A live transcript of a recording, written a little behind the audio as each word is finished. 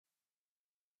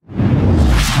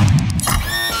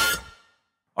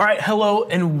All right, hello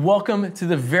and welcome to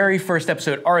the very first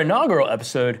episode, our inaugural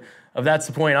episode of That's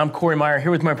the Point. I'm Corey Meyer here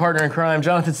with my partner in crime,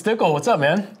 Jonathan Stickle. What's up,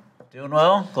 man? Doing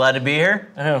well. Glad to be here.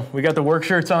 I know, we got the work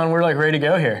shirts on. We're like ready to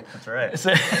go here. That's right.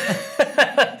 So,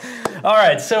 all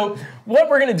right, so what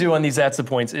we're gonna do on these That's the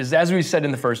Points is, as we said in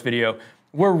the first video,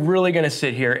 we're really gonna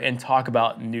sit here and talk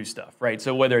about new stuff, right?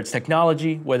 So whether it's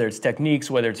technology, whether it's techniques,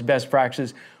 whether it's best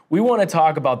practices, we wanna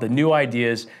talk about the new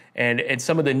ideas and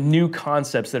some of the new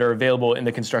concepts that are available in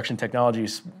the construction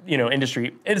technologies,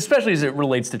 industry, and especially as it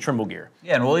relates to Trimble gear.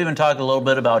 Yeah, and we'll even talk a little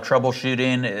bit about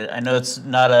troubleshooting. I know it's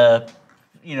not a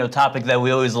topic that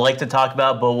we always like to talk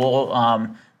about, but we'll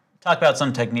talk about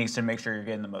some techniques to make sure you're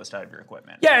getting the most out of your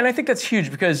equipment. Yeah, and I think that's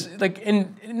huge because, like,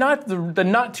 in the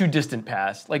not too distant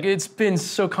past, like, it's been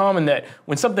so common that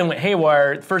when something went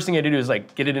haywire, the first thing you had to do is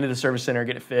like get it into the service center,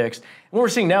 get it fixed. And what we're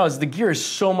seeing now is the gear is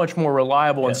so much more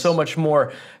reliable and so much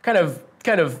more kind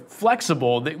of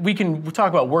flexible that we'll talk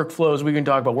about workflows, we can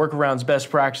talk about workarounds, best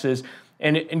practices,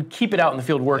 and keep it out in the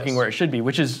field working where it should be,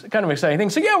 which is kind of an exciting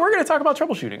thing. So yeah, we're going to talk about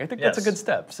troubleshooting. I think that's a good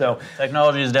step. So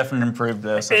technology has definitely improved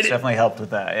this. It's definitely helped with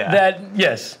that.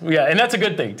 Yeah. And that's a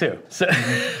good thing too. So,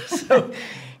 so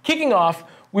kicking off,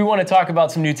 we want to talk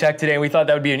about some new tech today, and we thought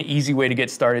that would be an easy way to get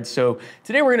started. So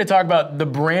today we're going to talk about the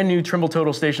brand new Trimble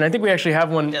Total Station. I think we actually have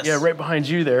one right behind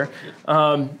you there.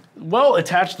 Well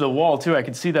attached to the wall too. I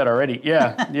can see that already.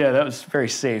 Yeah, that was very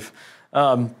safe.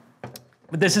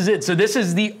 But this is it. So this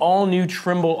is the all-new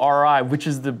Trimble Ri, which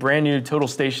is the brand new Total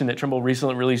Station that Trimble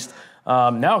recently released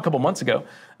now a couple months ago.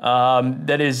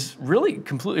 That is really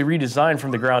completely redesigned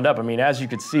from the ground up. I mean, as you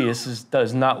can see, this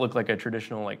does not look like a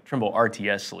traditional like Trimble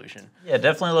RTS solution. Yeah, it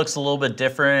definitely looks a little bit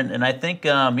different. And I think,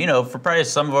 for probably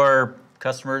some of our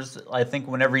customers, I think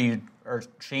whenever you are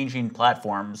changing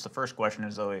platforms, the first question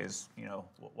is always,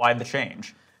 why the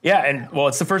change? Yeah, and well,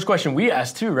 it's the first question we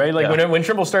asked too, right? Like when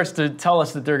Trimble starts to tell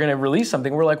us that they're going to release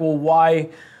something, we're like, well, why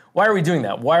are we doing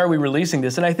that? Why are we releasing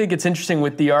this? And I think it's interesting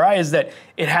with the Ri is that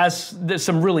there's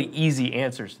some really easy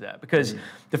answers to that. Because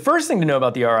the first thing to know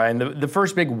about the Ri and the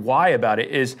first big why about it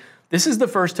is this is the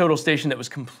first total station that was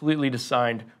completely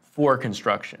designed for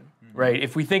construction. Right?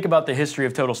 If we think about the history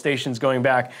of total stations going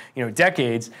back,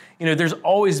 decades, there's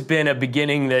always been a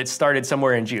beginning that started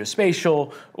somewhere in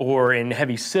geospatial or in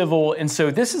heavy civil. And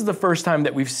so this is the first time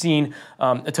that we've seen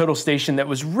a total station that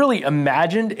was really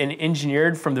imagined and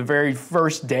engineered from the very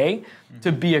first day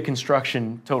to be a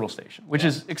construction total station, which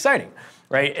is exciting,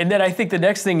 right? And then I think the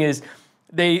next thing is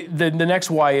the next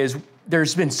why is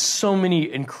there's been so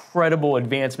many incredible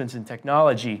advancements in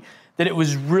technology that it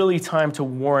was really time to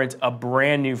warrant a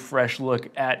brand new, fresh look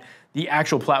at the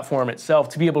actual platform itself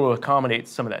to be able to accommodate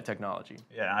some of that technology.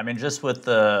 Yeah, I mean, just with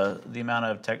the amount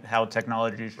of how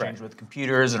technology has changed with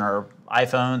computers and our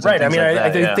iPhones. Right. And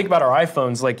things I think about our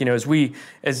iPhones. Like,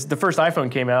 as the first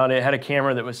iPhone came out, it had a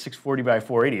camera that was 640 by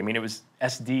 480. I mean, it was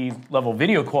SD level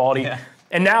video quality. Yeah.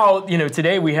 And now,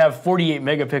 today we have 48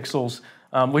 megapixels,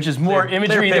 which is more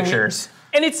imagery than pictures.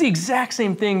 And it's the exact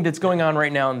same thing that's going on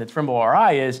right now in the Trimble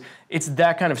Ri it's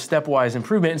that kind of stepwise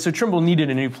improvement. And so Trimble needed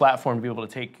a new platform to be able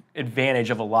to take advantage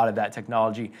of a lot of that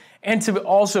technology and to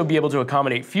also be able to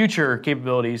accommodate future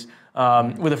capabilities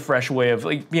with a fresh way of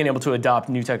being able to adopt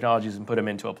new technologies and put them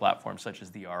into a platform such as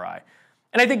the Ri.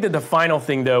 And I think that the final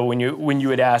thing, though, when you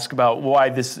would ask about why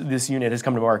this unit has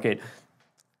come to market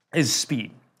is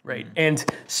speed. Right, and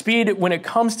speed when it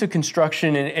comes to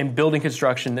construction and building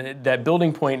construction, that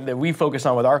BuildingPoint that we focus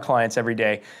on with our clients every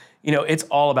day, it's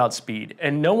all about speed.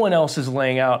 And no one else is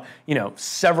laying out,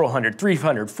 several hundred,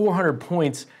 300, 400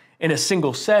 points in a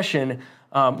single session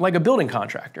like a building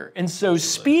contractor. And so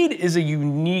speed is a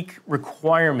unique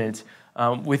requirement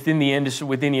within the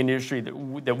industry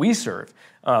that we serve.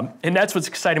 And that's what's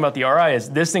exciting about the Ri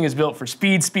is this thing is built for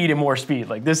speed, and more speed.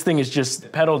 Like this thing is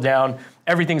just pedal down.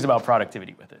 Everything's about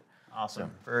productivity with it.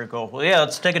 Awesome, very cool. Well, yeah,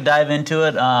 let's take a dive into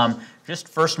it. Just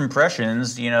first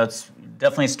impressions, it's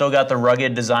definitely still got the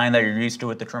rugged design that you're used to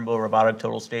with the Trimble robotic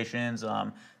total stations.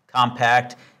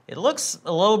 Compact. It looks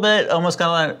a little bit almost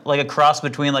kind of like a cross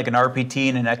between like an RPT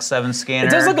and an X7 scanner.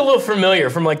 It does look a little familiar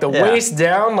from like the waist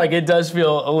down. Like it does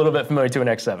feel a little bit familiar to an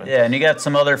X7. Yeah, and you got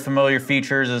some other familiar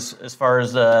features as far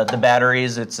as the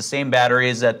batteries. It's the same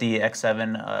batteries that the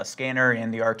X7 scanner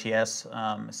and the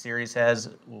RTS series has.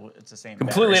 Well, it's the same.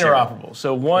 Completely interoperable.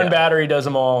 So one battery does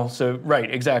them all. So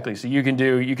right, exactly. So you can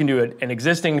do an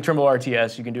existing Trimble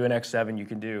RTS. You can do an X7. You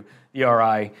can do the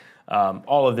Ri.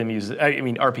 All of them use,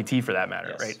 RPT for that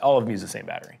matter, right? All of them use the same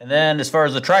battery. And then as far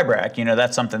as the tri-brac,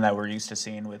 that's something that we're used to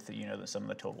seeing with, some of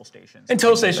the total stations. And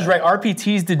total stations, right?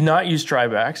 RPTs did not use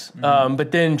tri-bracs,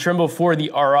 but then Trimble for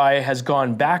the Ri has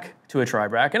gone back to a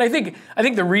tri-rack. And I think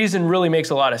the reason really makes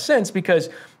a lot of sense because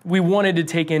we wanted to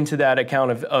take into that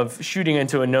account of shooting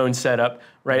into a known setup,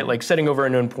 right? Like setting over a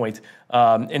known point.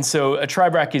 And so a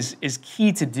tri-rack is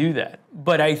key to do that.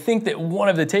 But I think that one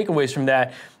of the takeaways from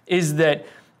that is that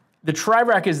the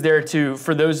tri-rack is there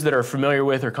for those that are familiar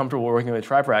with or comfortable working with a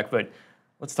tri-rack, but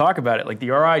let's talk about it. Like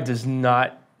the RI does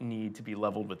not need to be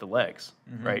leveled with the legs,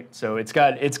 right? So it's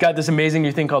got this amazing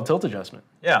new thing called tilt adjustment.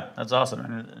 Yeah, that's awesome.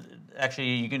 And actually,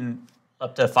 you can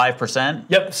up to 5%.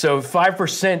 Yep, so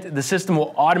 5%, the system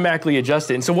will automatically adjust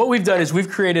it. And so what we've done is we've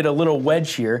created a little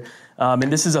wedge here, and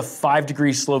this is a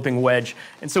 5-degree sloping wedge.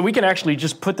 And so we can actually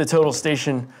just put the total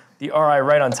station, the RI,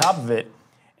 right on top of it,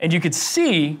 and you could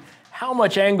see how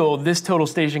much angle this total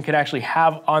station can actually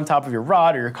have on top of your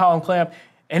rod or your column clamp,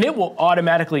 and it will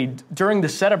automatically, during the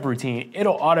setup routine,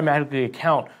 it'll automatically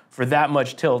account for that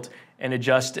much tilt and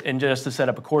adjust the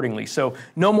setup accordingly. So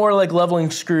no more like leveling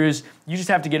screws. You just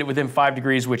have to get it within 5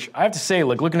 degrees, which I have to say,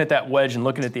 like looking at that wedge and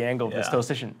looking at the angle of this tilt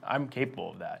station, I'm capable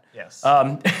of that. Yes.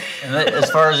 And as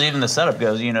far as even the setup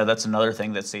goes, you know, that's another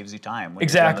thing that saves you time when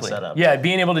you're doing the setup. Yeah,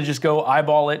 being able to just go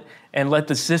eyeball it and let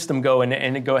the system go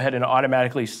and go ahead and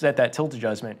automatically set that tilt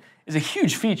adjustment is a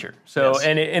huge feature. So,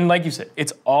 and like you said,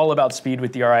 it's all about speed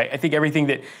with the RI. I think everything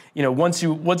that, you know, once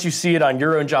you see it on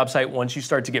your own job site, once you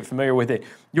start to get familiar with it,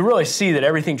 you really see that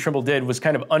everything Trimble did was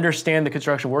kind of understand the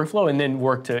construction workflow and then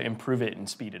work to improve it and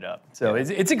speed it up. So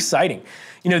it's exciting.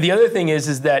 You know, the other thing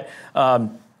is that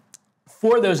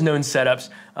for those known setups,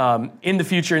 in the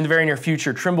future, in the very near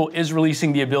future, Trimble is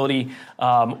releasing the ability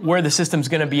where the system's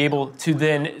going to be able to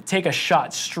then take a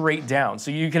shot straight down.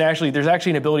 So you can actually, there's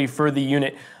actually an ability for the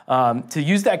unit to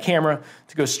use that camera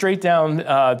to go straight down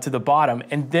to the bottom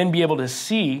and then be able to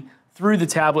see through the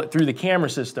tablet, through the camera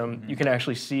system, you can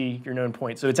actually see your known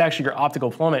point. So it's actually your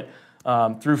optical plummet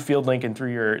through FieldLink and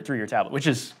through your tablet, which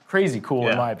is crazy cool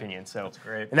in my opinion. So that's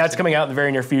great. And that's coming out in the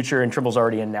very near future, and Trimble's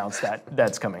already announced that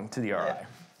that's coming to the RI.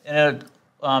 And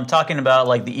talking about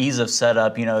like the ease of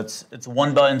setup, you know, it's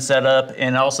one button setup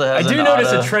and also has I do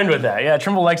notice a trend with that. Yeah,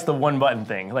 Trimble likes the one button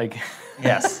thing. Like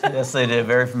yes, they do.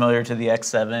 Very familiar to the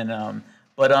X7,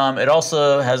 but it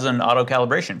also has an auto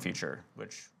calibration feature,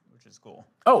 which is cool.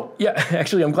 Oh, yeah,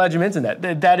 actually, I'm glad you mentioned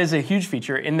that. That is a huge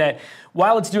feature in that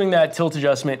while it's doing that tilt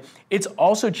adjustment, it's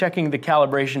also checking the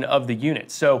calibration of the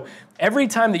unit. So every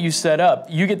time that you set up,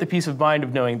 you get the peace of mind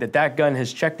of knowing that that gun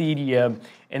has checked the EDM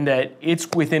and that it's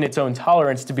within its own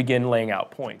tolerance to begin laying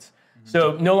out points.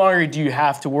 So no longer do you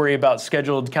have to worry about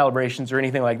scheduled calibrations or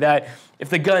anything like that. If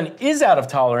the gun is out of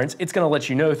tolerance, it's going to let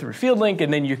you know through FieldLink,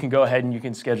 and then you can go ahead and you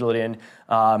can schedule it in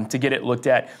to get it looked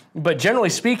at. But generally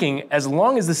speaking, as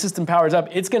long as the system powers up,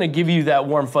 it's going to give you that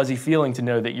warm, fuzzy feeling to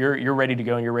know that you're ready to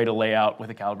go and you're ready to lay out with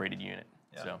a calibrated unit.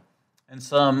 Yeah. So. And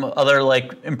some other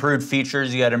like improved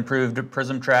features. You got improved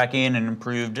prism tracking and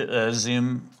improved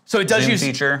zoom. So it does zoom use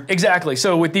feature. Exactly.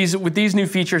 So with these new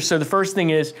features, so the first thing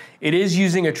is it is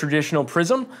using a traditional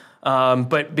prism,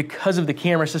 but because of the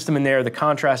camera system in there, the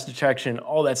contrast detection,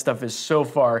 all that stuff is so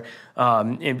far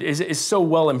is so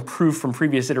well improved from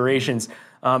previous iterations.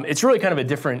 It's really kind of a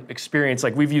different experience.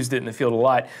 Like we've used it in the field a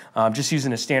lot, just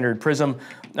using a standard prism,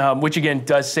 which again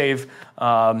does save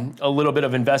a little bit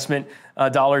of investment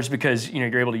dollars because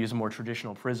you're able to use a more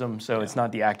traditional prism. So it's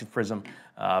not the active prism,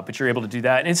 but you're able to do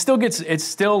that, and it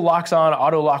still locks on.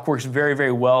 Auto lock works very,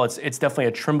 very well. It's definitely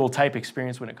a Trimble type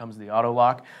experience when it comes to the auto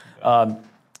lock.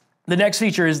 The next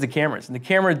feature is the cameras, and the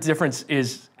camera difference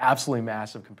is absolutely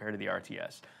massive compared to the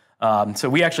RTS. So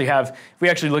we actually have, if we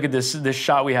actually look at this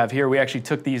shot we have here, we actually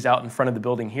took these out in front of the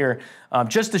building here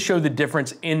just to show the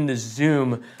difference in the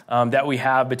zoom that we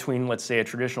have between, let's say, a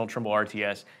traditional Trimble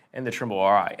RTS and the Trimble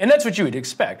Ri. And that's what you would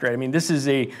expect, right? I mean, this is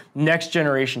a next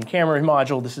generation camera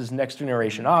module. This is next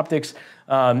generation optics.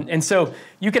 And so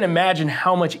you can imagine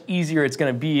how much easier it's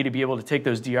going to be able to take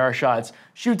those DR shots,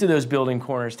 shoot to those building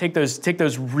corners, take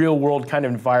those real world kind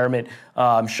of environment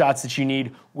shots that you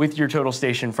need with your total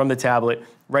station from the tablet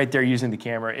right there using the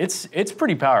camera. It's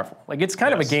pretty powerful. Like it's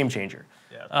kind of a game changer.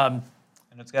 Yeah.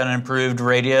 And it's got an improved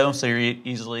radio, so you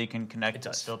easily can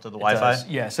connect still to the Wi-Fi.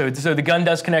 Yeah, so the gun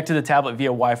does connect to the tablet via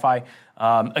Wi-Fi.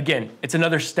 Again, it's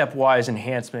another stepwise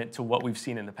enhancement to what we've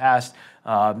seen in the past.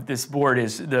 This board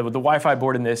is, the Wi-Fi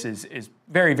board in this is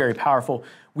very, very powerful.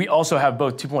 We also have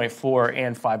both 2.4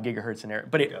 and 5 gigahertz in there,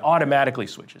 but it automatically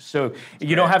switches. So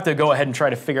you don't have to go ahead and try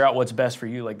to figure out what's best for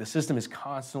you. Like the system is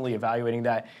constantly evaluating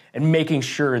that and making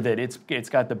sure that it's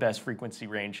got the best frequency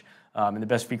range and the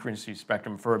best frequency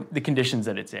spectrum for the conditions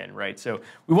that it's in, right? So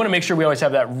we want to make sure we always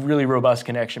have that really robust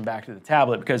connection back to the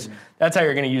tablet because that's how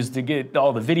you're going to use to get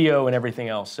all the video and everything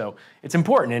else. So it's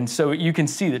important, and so you can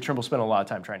see that Trimble spent a lot of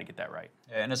time trying to get that right.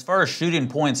 And as far as shooting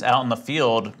points out in the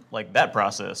field, like that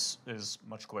process is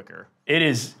much quicker. It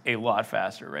is a lot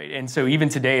faster, right? And so even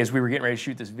today, as we were getting ready to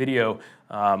shoot this video,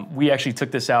 we actually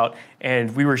took this out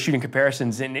and we were shooting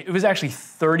comparisons, and it was actually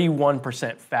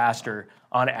 31% faster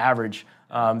on average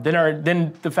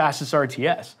than the fastest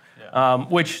RTS.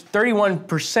 Which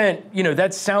 31%, you know,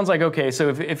 that sounds like, okay, so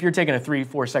if you're taking a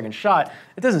 3-4 second shot,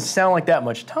 it doesn't sound like that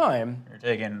much time. You're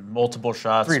taking multiple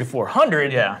shots. 300 to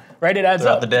 400, yeah, right? It adds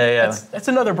throughout up. the day, yeah. That's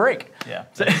another break. Yeah,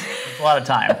 it's a lot of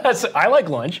time. I like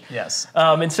lunch. Yes.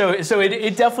 And so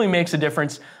it definitely makes a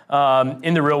difference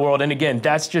in the real world. And again,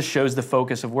 that just shows the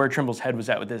focus of where Trimble's head was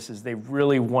at with this, is they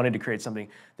really wanted to create something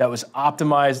that was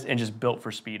optimized and just built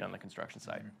for speed on the construction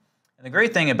site. And the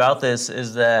great thing about this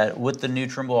is that with the new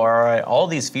Trimble Ri, all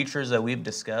these features that we've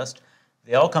discussed,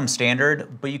 they all come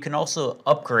standard, but you can also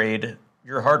upgrade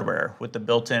your hardware with the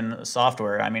built-in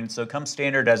software. I mean, so it comes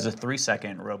standard as a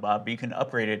 3-second robot, but you can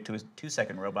upgrade it to a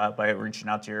 2-second robot by reaching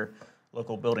out to your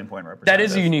local BuildingPoint representative. That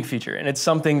is a unique feature, and it's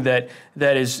something that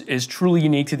is truly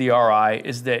unique to the Ri,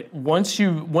 is that once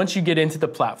you get into the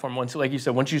platform, like you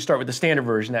said, once you start with the standard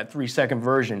version, that 3-second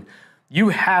version, you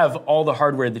have all the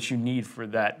hardware that you need for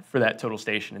that total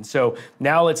station. And so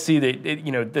now let's see that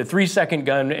the 3-second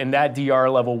gun and that DR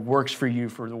level works for you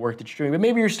for the work that you're doing. But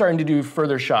maybe you're starting to do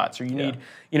further shots, or you need,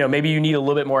 maybe you need a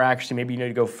little bit more accuracy. Maybe you need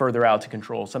to go further out to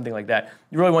control, something like that.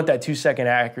 You really want that 2-second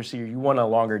accuracy, or you want a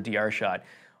longer DR shot.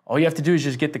 All you have to do is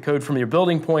just get the code from your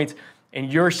BuildingPoint,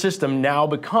 and your system now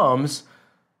becomes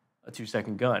a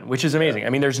 2-second gun, which is amazing. I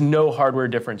mean, there's no hardware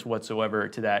difference whatsoever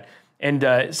to that. And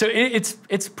so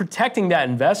it's protecting that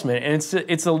investment, and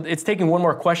it's taking one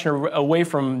more question away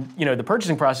from the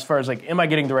purchasing process, as far as like, am I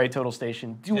getting the right total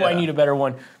station? Do I need a better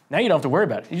one? Now you don't have to worry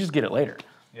about it. You just get it later.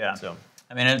 Yeah. So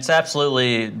I mean, it's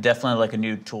definitely like a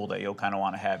new tool that you'll kind of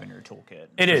want to have in your toolkit.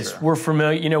 It is. Sure. We're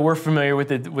familiar. We're familiar with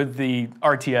the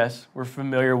RTS. We're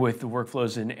familiar with the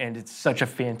workflows, and it's such a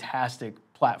fantastic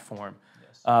platform.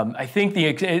 I think the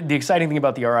exciting thing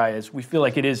about the Ri is we feel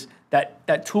like it is that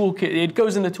toolkit. It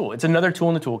goes in the tool. It's another tool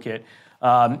in the toolkit,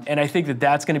 and I think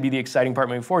that's going to be the exciting part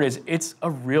moving forward. Is it's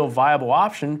a real viable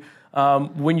option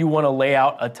when you want to lay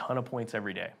out a ton of points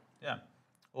every day. Yeah,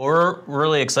 we're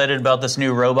really excited about this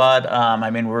new robot.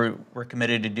 I mean, we're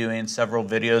committed to doing several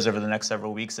videos over the next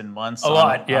several weeks and months.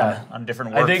 On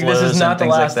different workflows. I think this is not the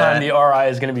last time the Ri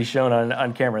is going to be shown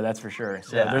on camera. That's for sure.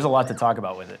 So there's a lot to talk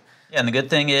about with it. Yeah, and the good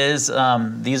thing is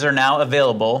these are now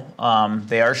available.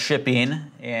 They are shipping,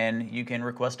 and you can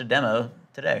request a demo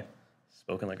today.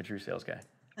 Spoken like a true sales guy.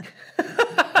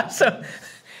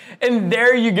 And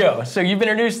there you go. So you've been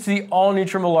introduced to the all-new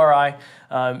Trimble Ri.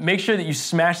 Make sure that you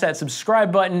smash that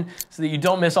subscribe button so that you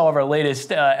don't miss all of our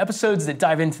latest episodes that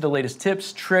dive into the latest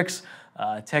tips, tricks,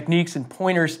 techniques, and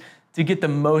pointers to get the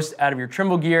most out of your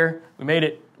Trimble gear. We made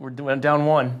it. We're down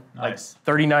one. Nice. Like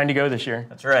 39 to go this year.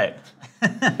 That's right.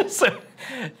 So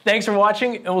thanks for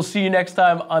watching, and we'll see you next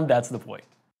time on That's the Point.